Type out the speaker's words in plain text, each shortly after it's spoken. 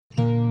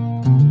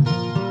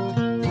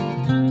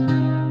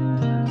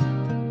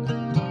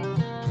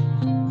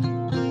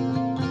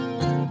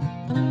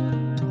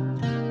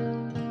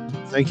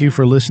Thank you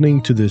for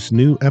listening to this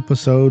new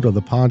episode of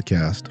the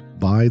podcast,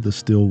 By the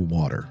Still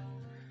Water.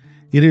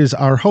 It is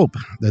our hope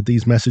that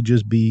these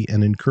messages be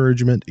an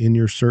encouragement in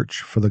your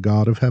search for the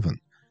God of heaven.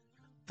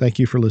 Thank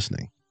you for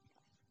listening.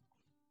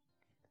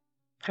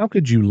 How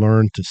could you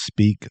learn to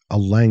speak a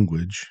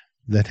language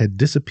that had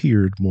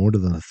disappeared more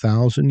than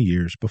 1,000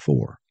 years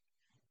before?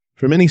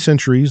 For many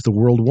centuries, the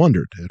world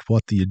wondered at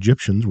what the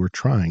Egyptians were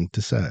trying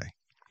to say.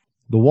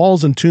 The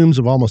walls and tombs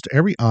of almost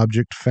every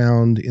object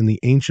found in the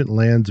ancient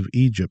lands of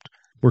Egypt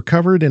were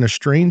covered in a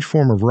strange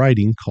form of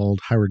writing called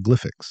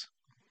hieroglyphics.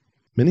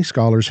 Many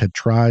scholars had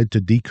tried to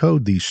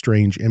decode these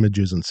strange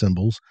images and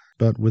symbols,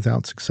 but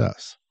without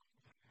success.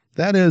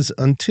 That is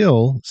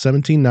until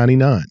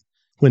 1799,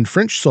 when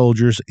French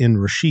soldiers in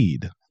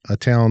Rashid, a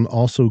town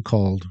also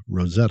called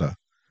Rosetta,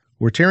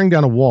 were tearing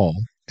down a wall,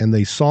 and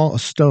they saw a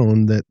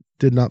stone that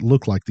did not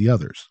look like the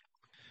others.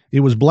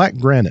 It was black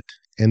granite,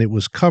 and it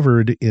was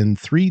covered in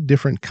 3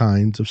 different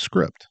kinds of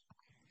script.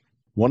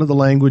 One of the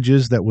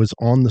languages that was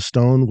on the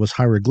stone was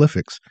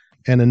hieroglyphics,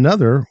 and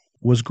another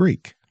was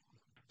Greek.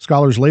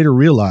 Scholars later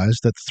realized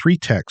that the 3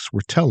 texts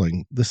were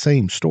telling the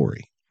same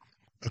story.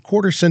 A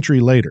quarter century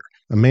later,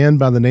 a man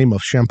by the name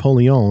of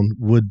Champollion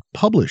would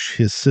publish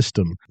his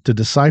system to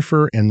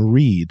decipher and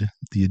read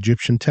the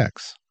Egyptian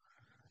texts,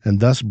 and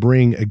thus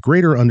bring a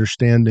greater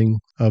understanding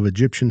of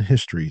Egyptian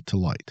history to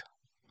light.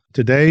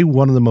 Today,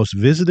 one of the most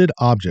visited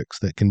objects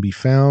that can be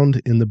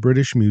found in the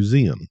British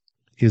Museum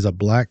is a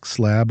black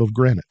slab of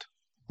granite,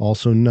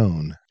 also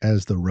known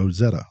as the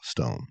Rosetta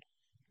Stone.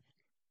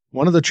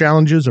 One of the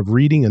challenges of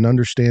reading and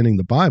understanding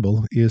the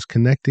Bible is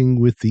connecting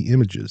with the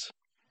images.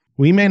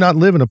 We may not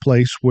live in a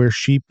place where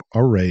sheep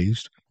are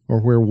raised or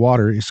where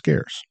water is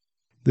scarce.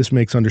 This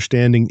makes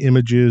understanding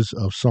images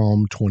of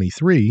Psalm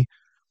 23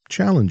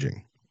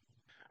 challenging.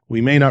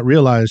 We may not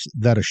realize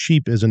that a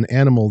sheep is an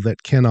animal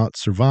that cannot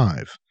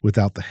survive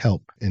without the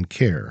help and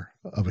care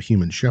of a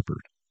human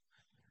shepherd.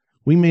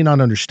 We may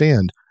not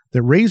understand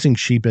that raising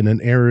sheep in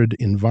an arid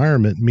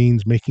environment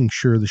means making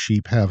sure the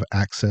sheep have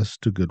access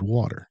to good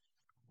water.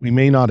 We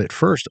may not at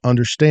first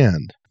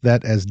understand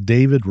that, as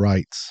David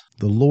writes,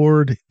 "The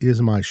Lord is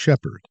my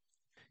shepherd."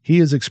 He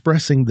is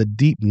expressing the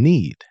deep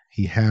need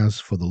he has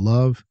for the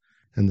love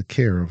and the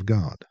care of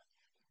God.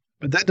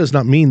 But that does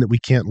not mean that we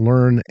can't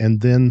learn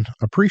and then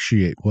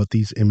appreciate what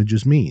these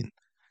images mean.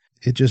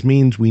 It just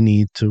means we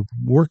need to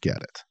work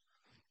at it.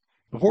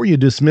 Before you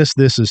dismiss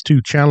this as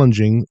too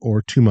challenging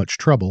or too much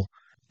trouble,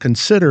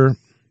 consider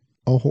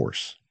a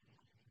horse.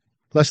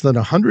 Less than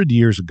 100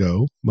 years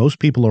ago, most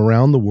people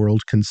around the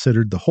world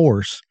considered the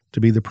horse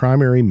to be the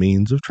primary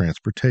means of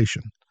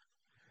transportation.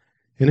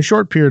 In a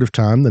short period of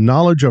time, the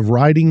knowledge of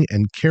riding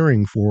and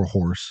caring for a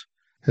horse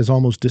has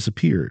almost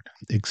disappeared,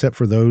 except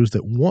for those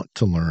that want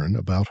to learn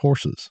about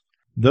horses.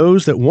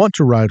 Those that want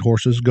to ride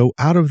horses go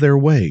out of their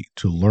way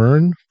to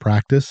learn,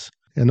 practice,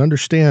 and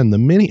understand the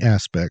many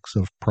aspects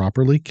of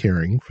properly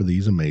caring for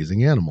these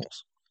amazing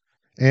animals.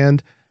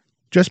 And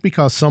just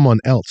because someone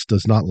else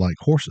does not like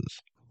horses,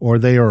 or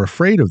they are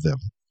afraid of them,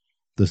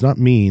 does not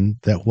mean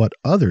that what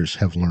others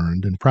have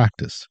learned and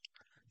practiced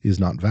is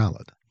not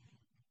valid.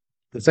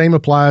 The same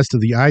applies to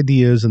the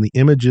ideas and the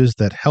images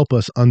that help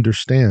us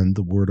understand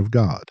the Word of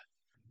God.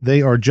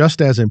 They are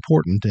just as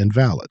important and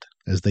valid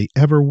as they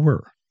ever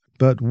were,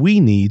 but we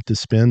need to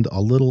spend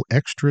a little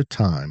extra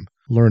time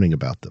learning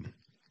about them.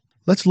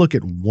 Let's look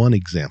at one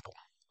example.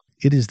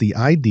 It is the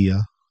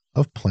idea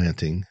of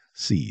planting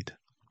seed.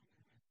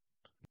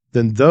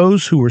 Then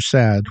those who were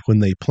sad when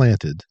they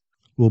planted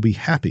will be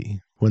happy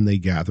when they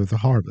gather the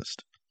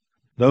harvest.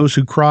 Those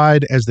who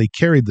cried as they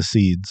carried the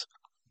seeds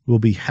will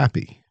be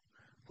happy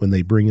when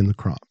they bring in the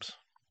crops.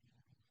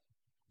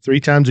 3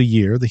 times a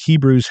year, the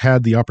Hebrews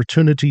had the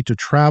opportunity to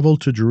travel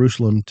to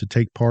Jerusalem to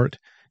take part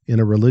in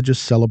a religious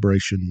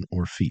celebration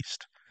or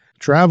feast.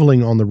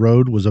 Traveling on the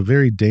road was a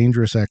very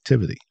dangerous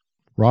activity.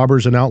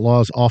 Robbers and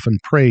outlaws often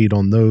preyed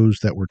on those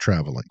that were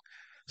traveling.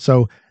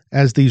 So,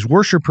 as these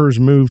worshipers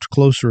moved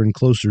closer and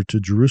closer to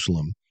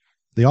Jerusalem,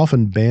 they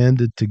often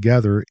banded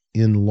together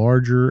in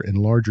larger and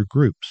larger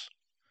groups.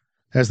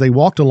 As they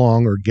walked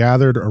along or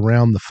gathered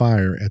around the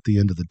fire at the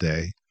end of the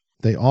day,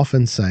 they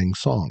often sang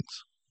songs.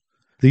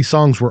 These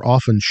songs were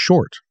often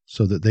short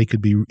so that they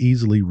could be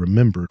easily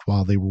remembered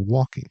while they were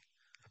walking.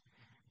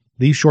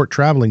 These short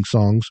traveling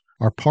songs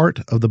are part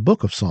of the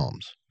book of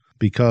Psalms.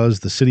 Because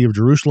the city of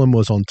Jerusalem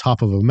was on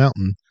top of a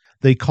mountain,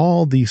 they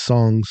called these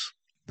songs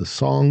the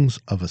Songs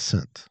of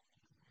Ascent.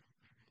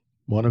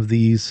 One of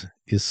these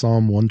is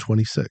Psalm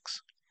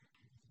 126.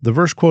 The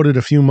verse quoted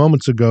a few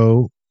moments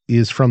ago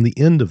is from the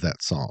end of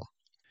that psalm.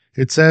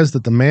 It says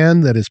that the man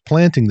that is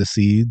planting the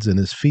seeds in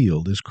his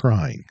field is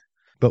crying,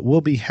 but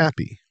will be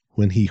happy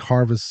when he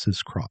harvests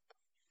his crop.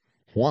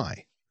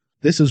 Why?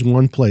 This is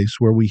one place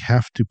where we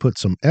have to put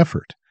some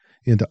effort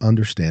into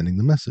understanding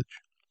the message.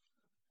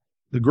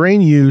 The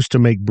grain used to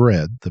make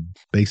bread, the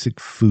basic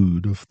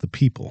food of the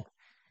people,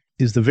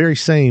 is the very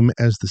same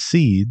as the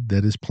seed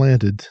that is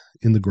planted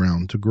in the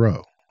ground to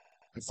grow.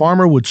 A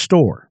farmer would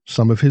store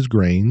some of his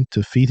grain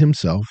to feed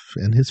himself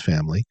and his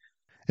family,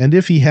 and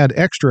if he had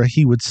extra,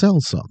 he would sell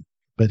some.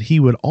 but he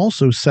would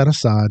also set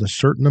aside a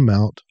certain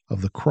amount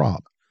of the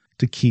crop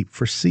to keep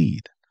for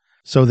seed,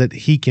 so that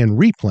he can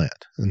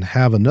replant and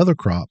have another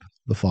crop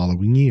the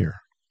following year.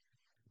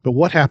 But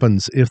what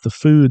happens if the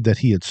food that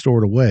he had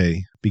stored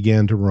away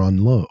began to run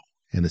low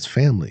and his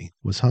family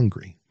was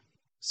hungry?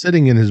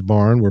 Sitting in his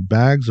barn were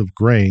bags of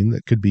grain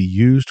that could be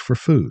used for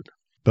food,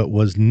 but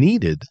was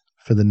needed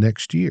for the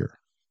next year.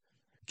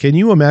 Can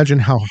you imagine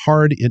how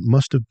hard it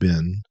must have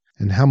been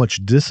and how much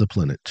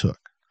discipline it took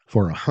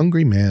for a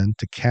hungry man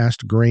to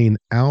cast grain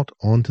out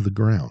onto the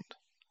ground?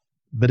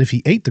 But if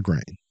he ate the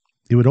grain,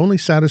 it would only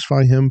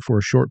satisfy him for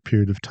a short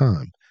period of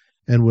time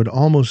and would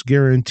almost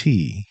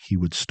guarantee he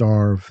would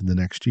starve the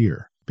next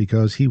year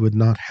because he would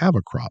not have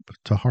a crop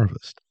to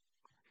harvest.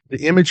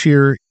 The image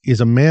here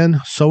is a man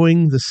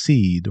sowing the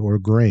seed or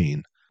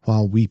grain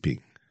while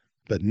weeping,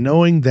 but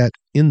knowing that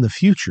in the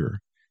future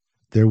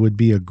there would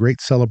be a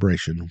great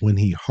celebration when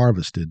he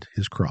harvested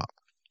his crop.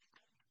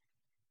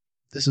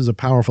 This is a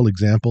powerful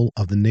example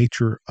of the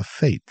nature of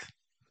faith.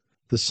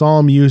 The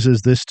psalm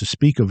uses this to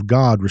speak of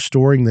God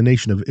restoring the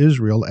nation of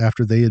Israel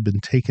after they had been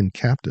taken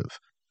captive.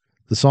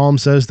 The psalm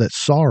says that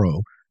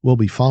sorrow will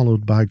be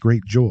followed by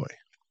great joy.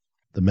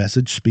 The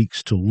message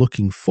speaks to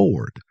looking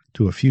forward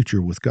to a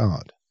future with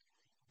God.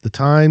 The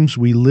times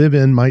we live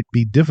in might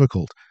be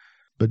difficult,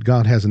 but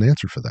God has an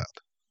answer for that.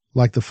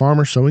 Like the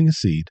farmer sowing a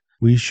seed,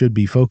 we should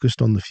be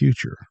focused on the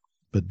future,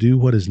 but do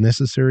what is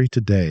necessary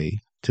today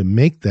to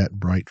make that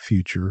bright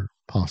future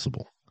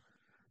possible.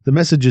 The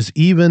message is,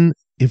 even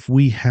if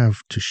we have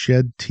to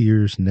shed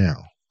tears now,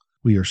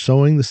 we are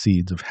sowing the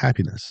seeds of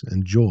happiness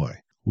and joy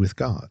with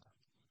God.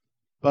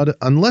 But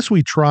unless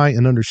we try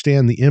and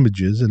understand the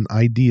images and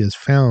ideas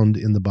found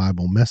in the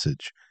Bible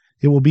message,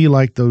 it will be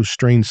like those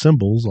strange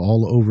symbols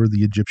all over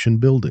the Egyptian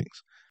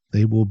buildings.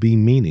 They will be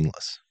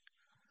meaningless.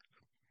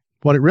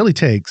 What it really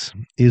takes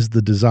is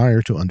the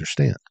desire to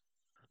understand.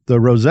 The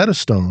Rosetta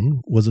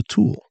Stone was a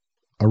tool,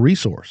 a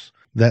resource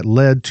that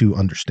led to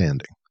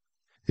understanding.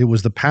 It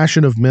was the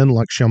passion of men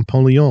like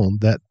Champollion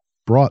that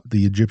brought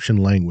the Egyptian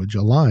language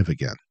alive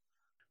again.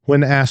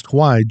 When asked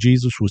why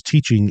Jesus was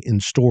teaching in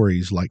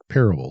stories like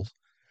parables,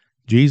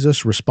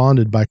 Jesus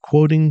responded by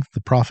quoting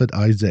the prophet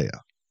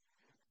Isaiah.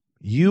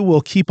 "You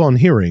will keep on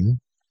hearing,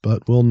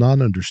 but will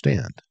not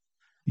understand.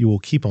 You will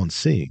keep on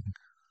seeing,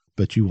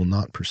 but you will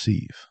not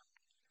perceive."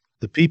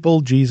 The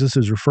people Jesus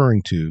is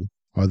referring to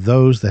are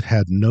those that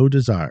had no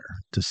desire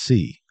to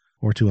see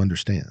or to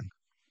understand.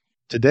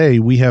 Today,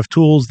 we have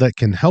tools that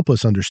can help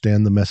us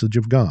understand the message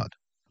of God.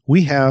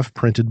 We have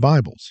printed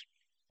Bibles.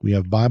 We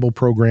have Bible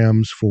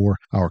programs for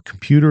our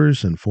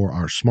computers and for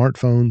our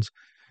smartphones,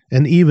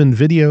 and even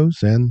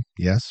videos and,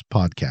 yes,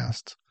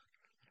 podcasts.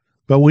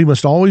 But we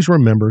must always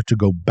remember to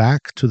go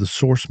back to the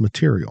source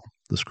material,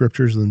 the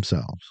scriptures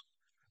themselves.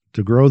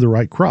 To grow the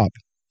right crop,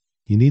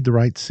 you need the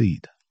right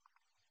seed.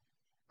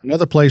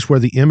 Another place where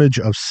the image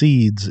of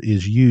seeds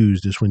is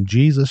used is when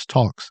Jesus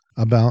talks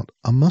about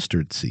a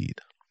mustard seed.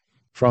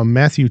 From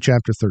Matthew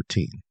chapter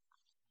 13.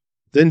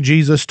 Then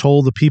Jesus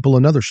told the people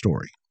another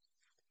story.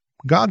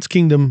 God's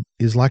kingdom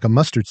is like a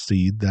mustard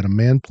seed that a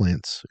man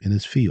plants in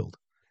his field.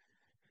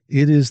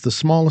 It is the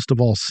smallest of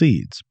all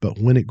seeds, but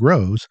when it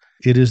grows,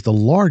 it is the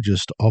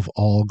largest of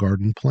all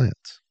garden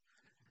plants.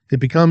 It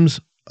becomes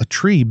a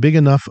tree big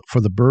enough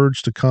for the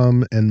birds to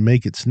come and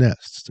make its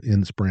nests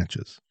in its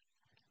branches.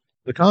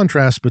 The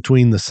contrast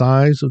between the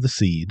size of the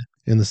seed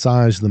and the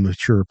size of the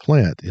mature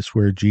plant is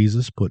where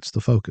Jesus puts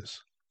the focus.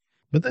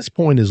 But this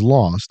point is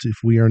lost if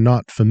we are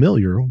not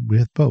familiar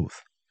with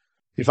both.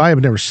 If I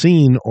have never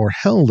seen or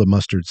held a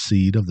mustard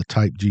seed of the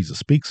type Jesus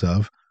speaks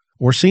of,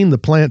 or seen the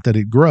plant that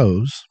it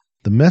grows,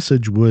 the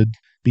message would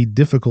be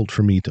difficult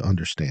for me to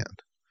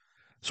understand.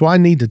 So I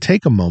need to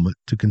take a moment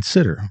to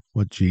consider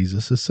what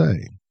Jesus is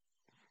saying.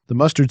 The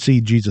mustard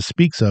seed Jesus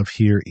speaks of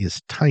here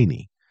is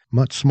tiny,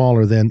 much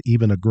smaller than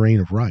even a grain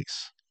of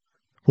rice.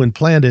 When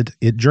planted,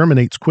 it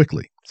germinates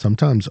quickly,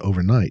 sometimes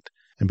overnight,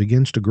 and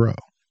begins to grow.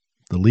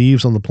 The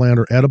leaves on the plant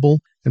are edible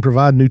and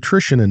provide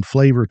nutrition and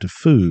flavor to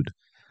food,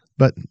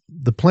 but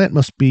the plant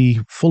must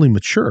be fully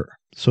mature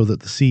so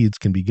that the seeds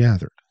can be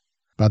gathered.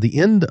 By the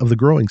end of the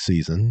growing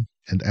season,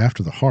 and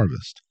after the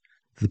harvest,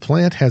 the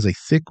plant has a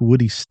thick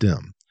woody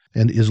stem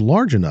and is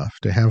large enough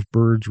to have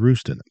birds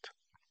roost in it.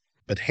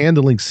 But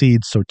handling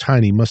seeds so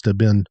tiny must have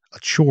been a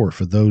chore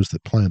for those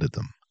that planted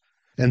them.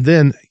 And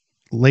then,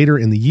 later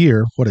in the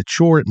year, what a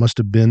chore it must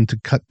have been to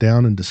cut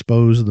down and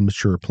dispose of the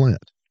mature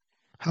plant.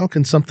 How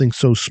can something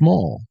so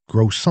small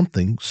grow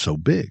something so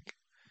big?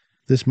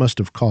 This must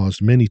have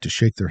caused many to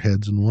shake their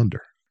heads and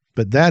wonder.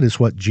 But that is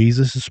what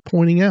Jesus is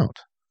pointing out.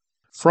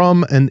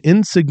 From an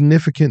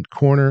insignificant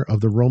corner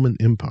of the Roman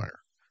Empire,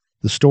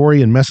 the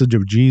story and message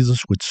of Jesus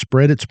would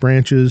spread its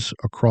branches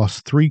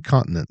across 3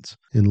 continents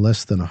in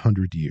less than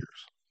 100 years.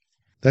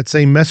 That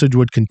same message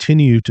would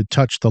continue to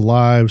touch the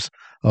lives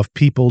of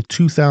people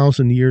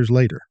 2,000 years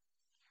later.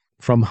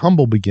 From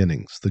humble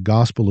beginnings, the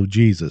gospel of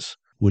Jesus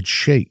would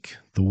shake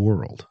the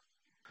world.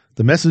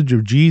 The message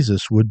of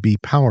Jesus would be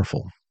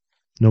powerful,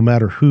 no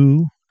matter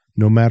who,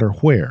 no matter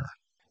where,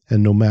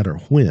 and no matter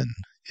when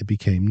it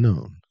became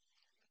known.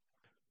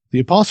 The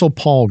Apostle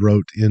Paul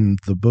wrote in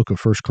the book of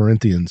 1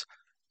 Corinthians,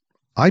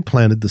 "I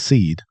planted the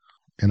seed,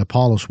 and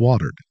Apollos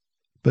watered,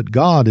 but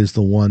God is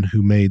the one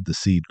who made the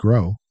seed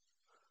grow."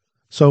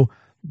 So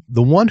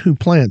the one who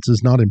plants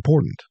is not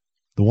important.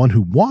 The one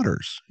who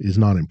waters is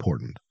not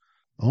important.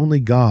 Only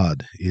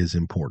God is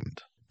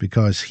important,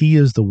 because he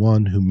is the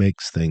one who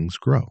makes things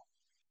grow.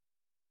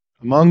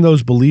 Among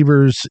those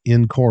believers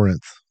in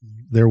Corinth,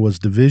 there was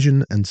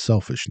division and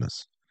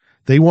selfishness.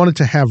 They wanted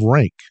to have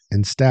rank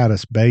and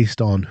status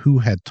based on who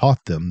had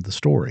taught them the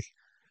story.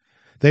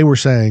 They were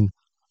saying,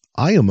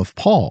 "I am of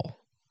Paul,"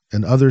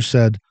 and others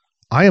said,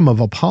 "I am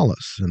of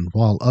Apollos," and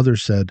while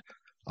others said,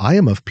 "I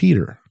am of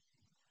Peter."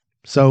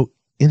 So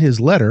in his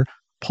letter,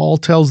 Paul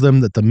tells them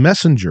that the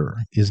messenger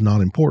is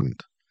not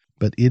important,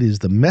 but it is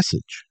the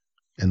message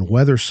and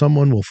whether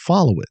someone will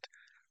follow it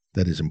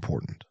that is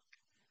important.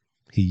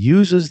 He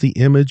uses the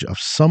image of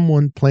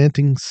someone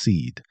planting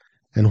seed,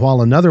 and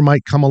while another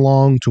might come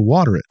along to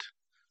water it,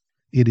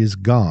 it is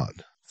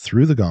God,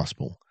 through the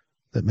gospel,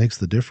 that makes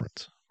the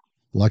difference.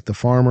 Like the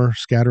farmer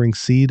scattering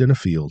seed in a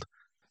field,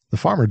 the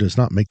farmer does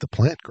not make the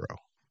plant grow,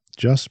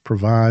 just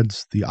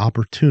provides the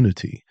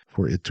opportunity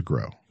for it to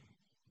grow.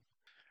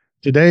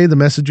 Today, the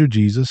message of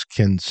Jesus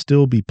can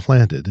still be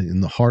planted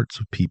in the hearts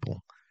of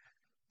people,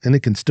 and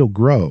it can still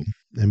grow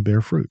and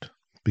bear fruit,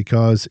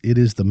 because it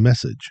is the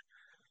message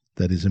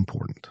that is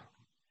important.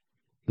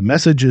 The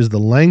message is the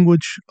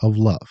language of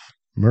love,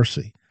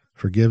 mercy,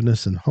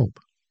 forgiveness, and hope.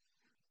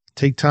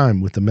 Take time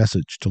with the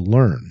message to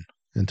learn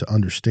and to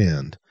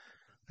understand,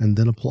 and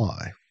then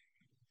apply.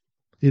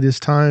 It is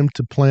time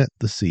to plant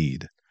the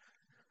seed,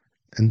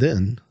 and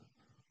then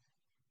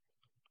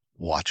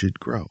watch it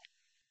grow.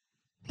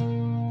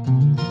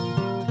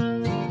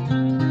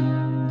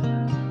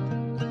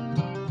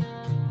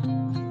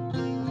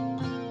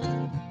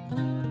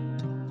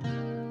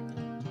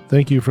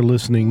 Thank you for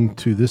listening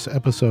to this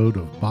episode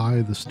of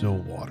By the Still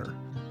Water.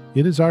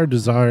 It is our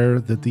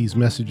desire that these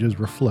messages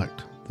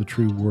reflect the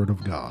true Word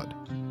of God.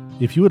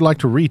 If you would like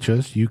to reach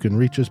us, you can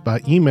reach us by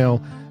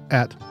email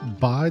at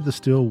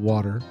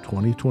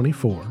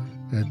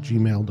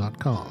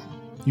bythestillwater2024@gmail.com.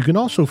 You can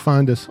also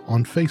find us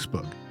on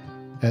Facebook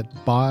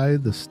at By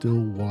the Still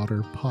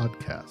Water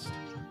Podcast.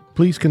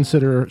 Please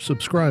consider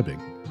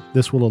subscribing.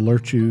 This will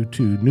alert you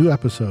to new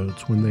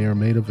episodes when they are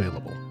made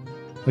available.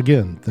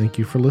 Again, thank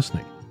you for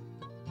listening.